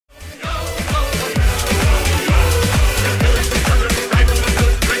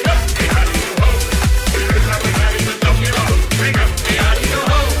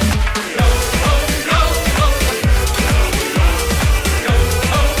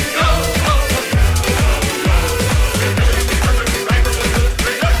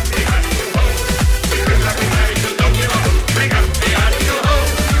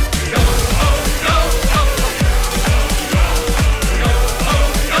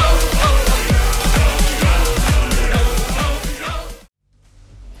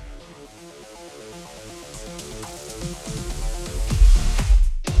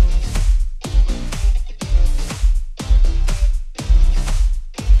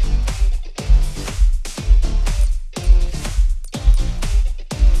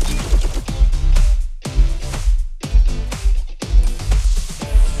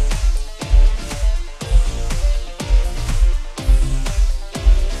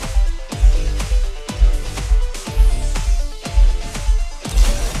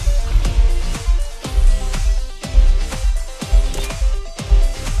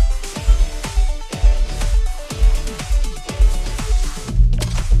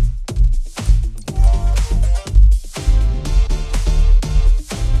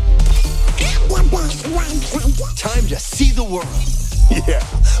world. Yeah,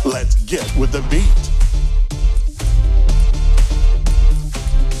 let's get with the beat.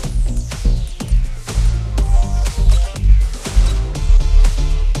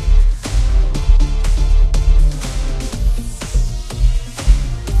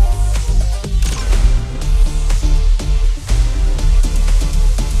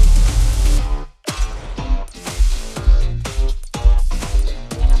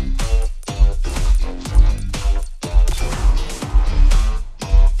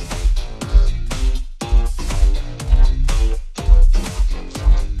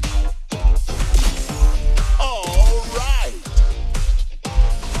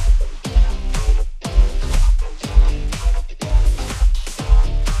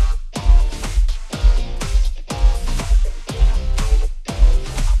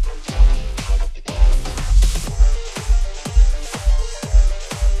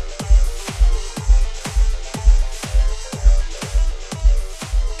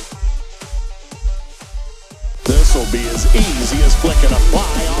 This'll be as easy as flicking a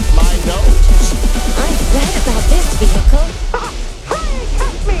fly off my nose. I've read about this vehicle. Hey,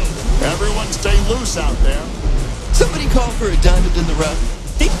 catch me! Everyone stay loose out there. Somebody call for a diamond in the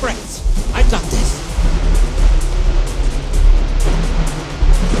rough. Deep breaths. I got this.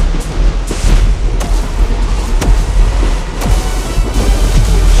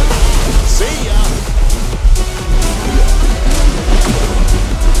 See ya.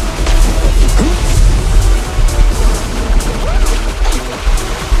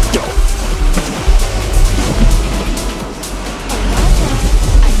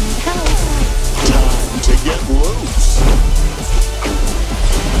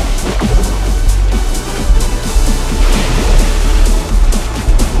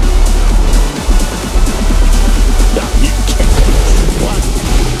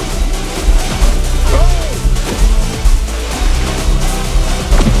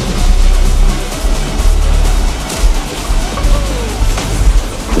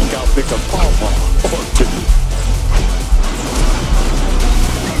 Pick a pawpaw or two.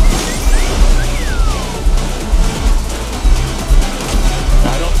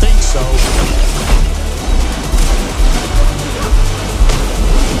 I don't think so.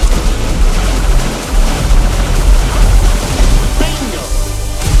 Bingo!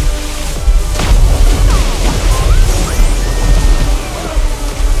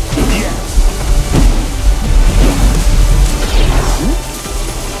 Yes!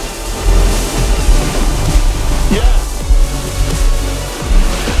 Yeah!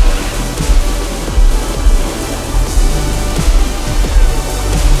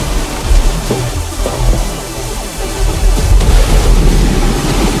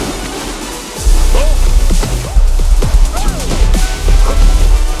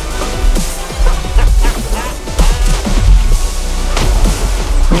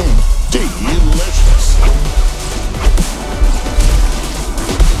 Delicious.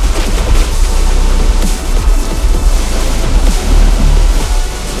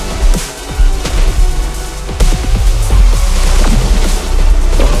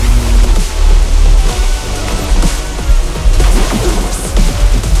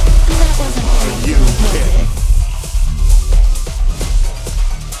 That wasn't Are you kidding?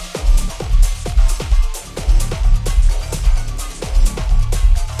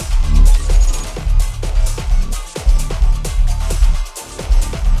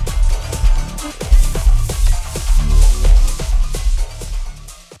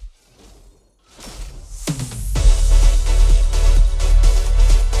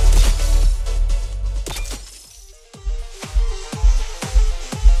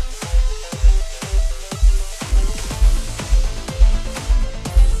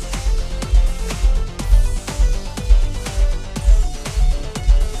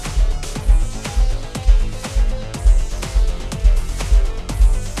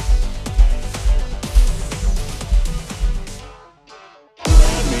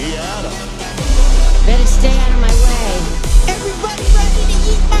 Better stay out of my way. Everybody ready to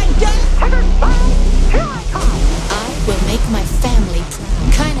eat my dust? Here I come! I will make my family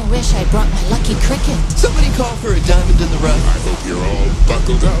proud. Kinda wish I brought my lucky cricket. Somebody call for a diamond in the rough. I hope you're all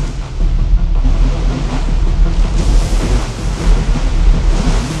buckled up.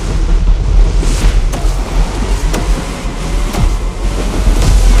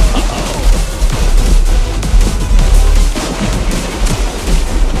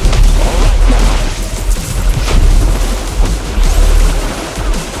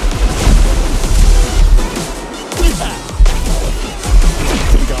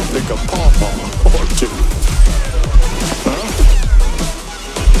 Pick a pawpaw or two. Huh?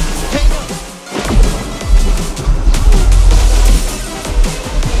 Hang on.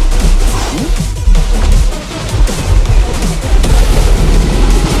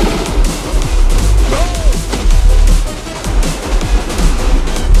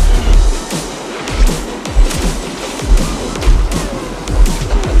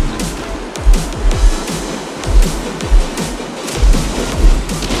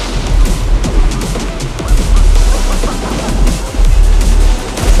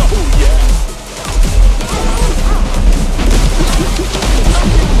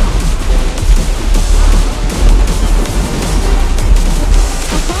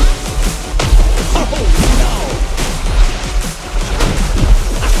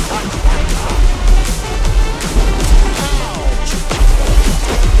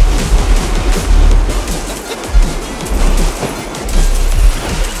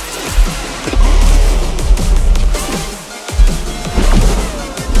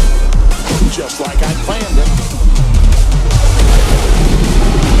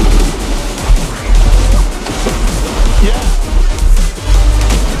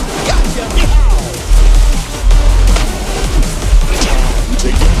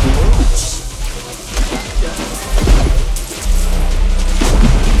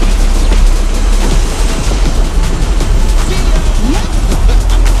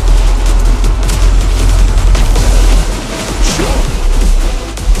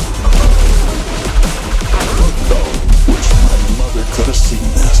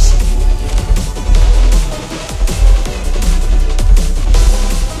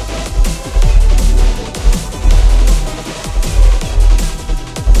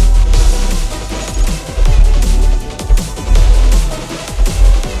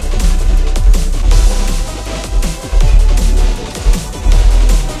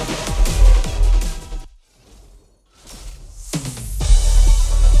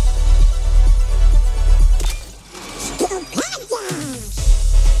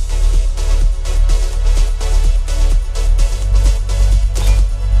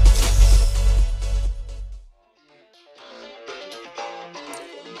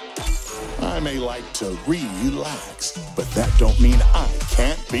 may like to relax, but that don't mean I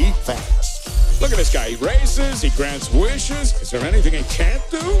can't be fast. Look at this guy. He races, he grants wishes. Is there anything he can't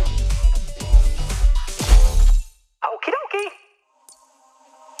do? Okie dokie.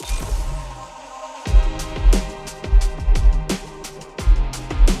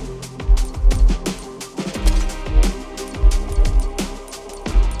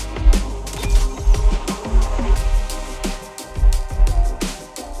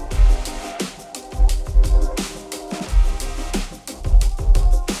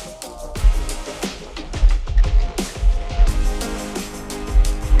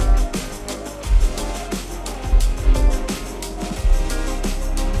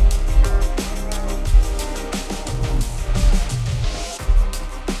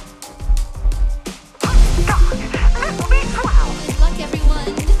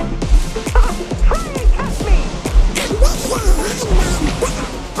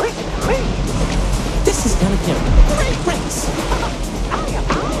 This is gonna be a great race.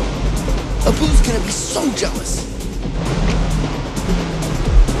 Abu's gonna be so jealous.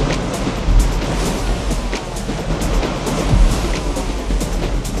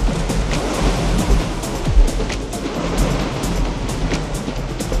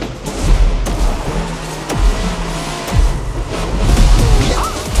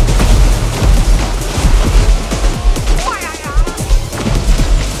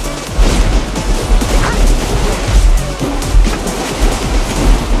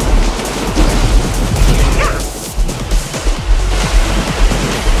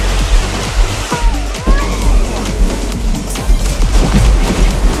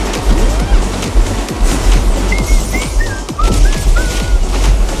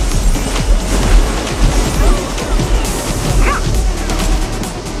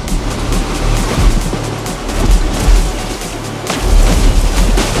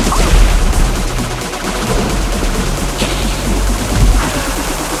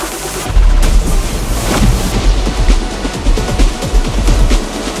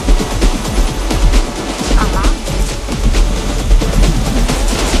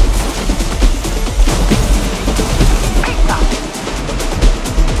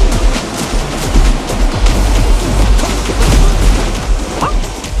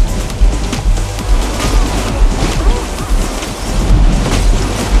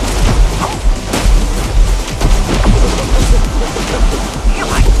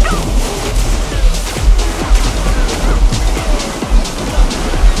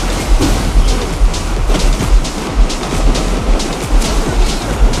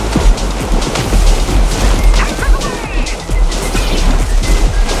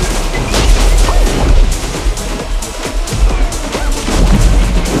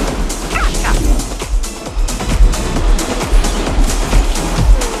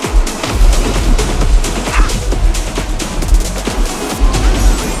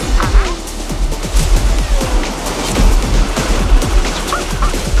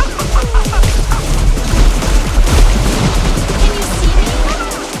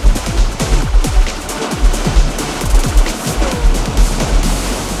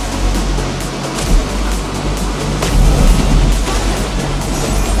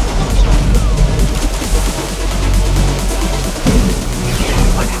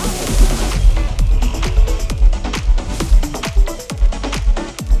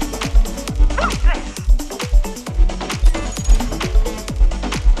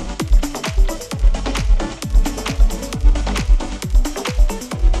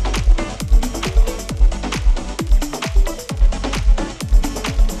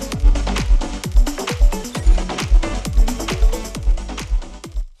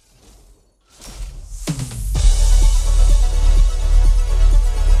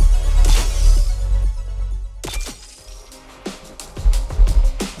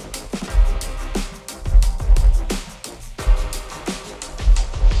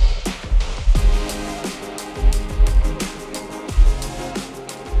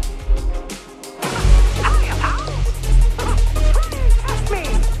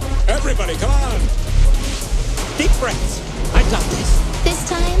 Everybody, come on! Deep breaths. I got this. This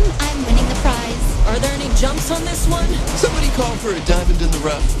time, I'm winning the prize. Are there any jumps on this one? Somebody call for a diamond in the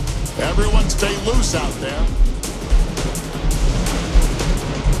rough. Everyone stay loose out there.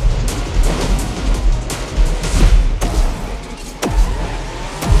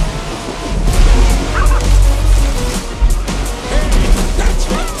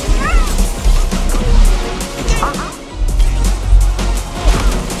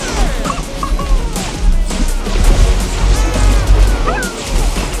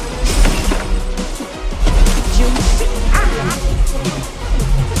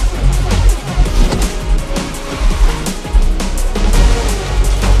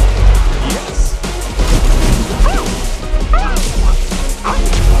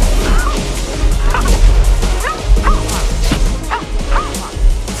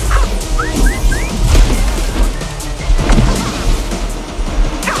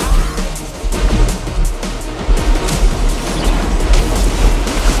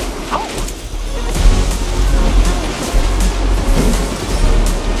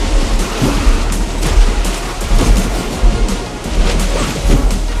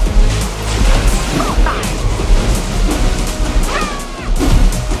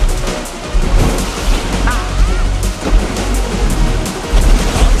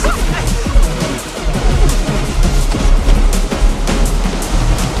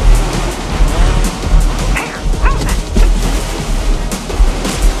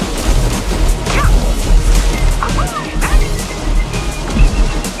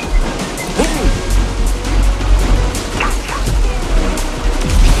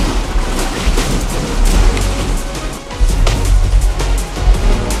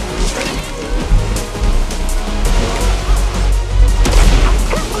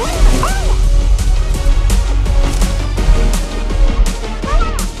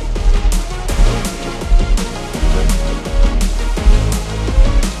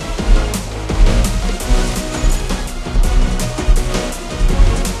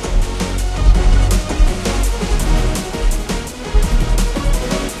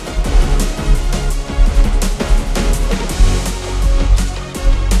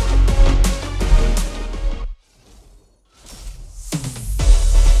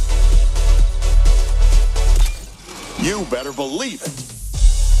 better believe it.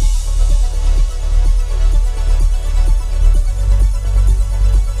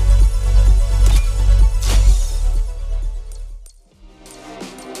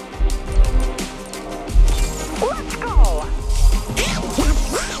 Let's go!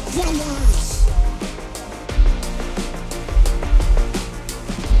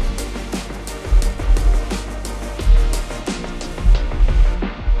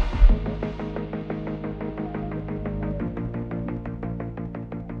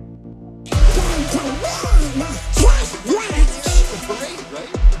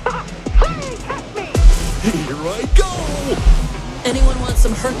 Here I go! Anyone want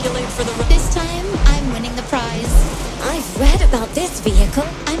some Herculane for the... This time, I'm winning the prize. I've read about this vehicle.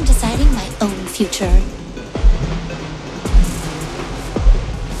 I'm deciding my own future.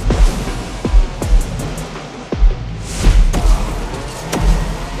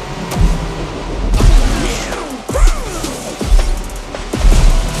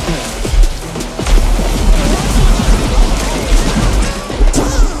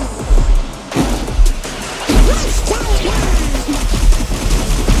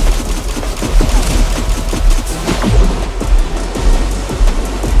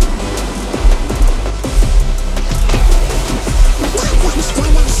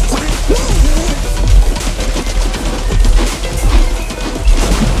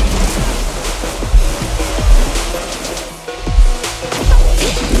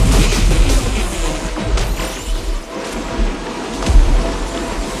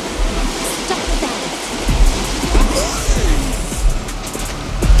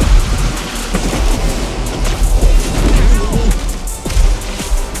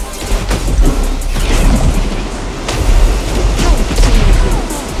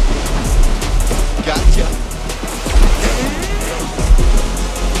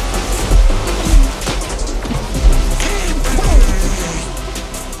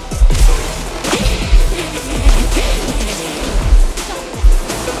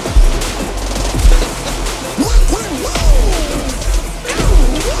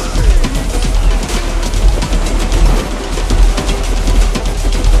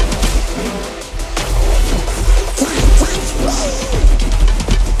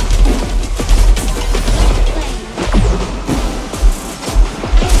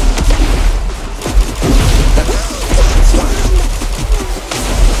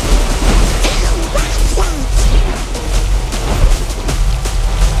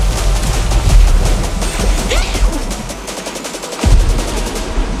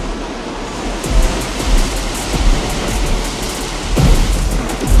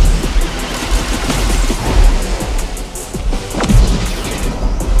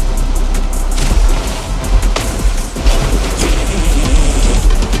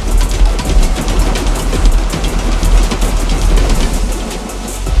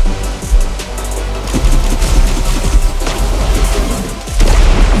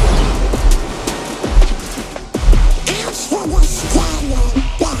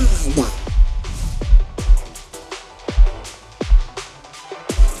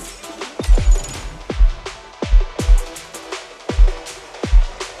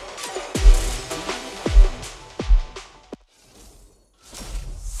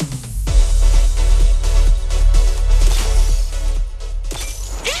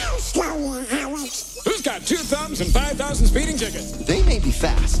 Who's got 2 thumbs and 5,000 speeding tickets? They may be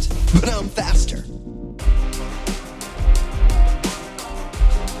fast, but I'm faster.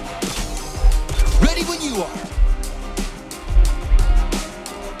 Ready when you are.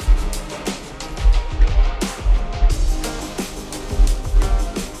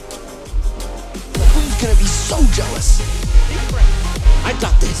 Who's gonna be so jealous? I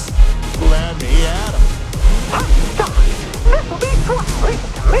got this. Let me at him. This'll be great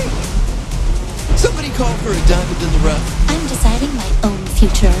to me! Somebody call for a diamond in the rough. I'm deciding my own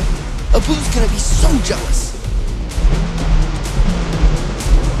future. Abu's gonna be so jealous.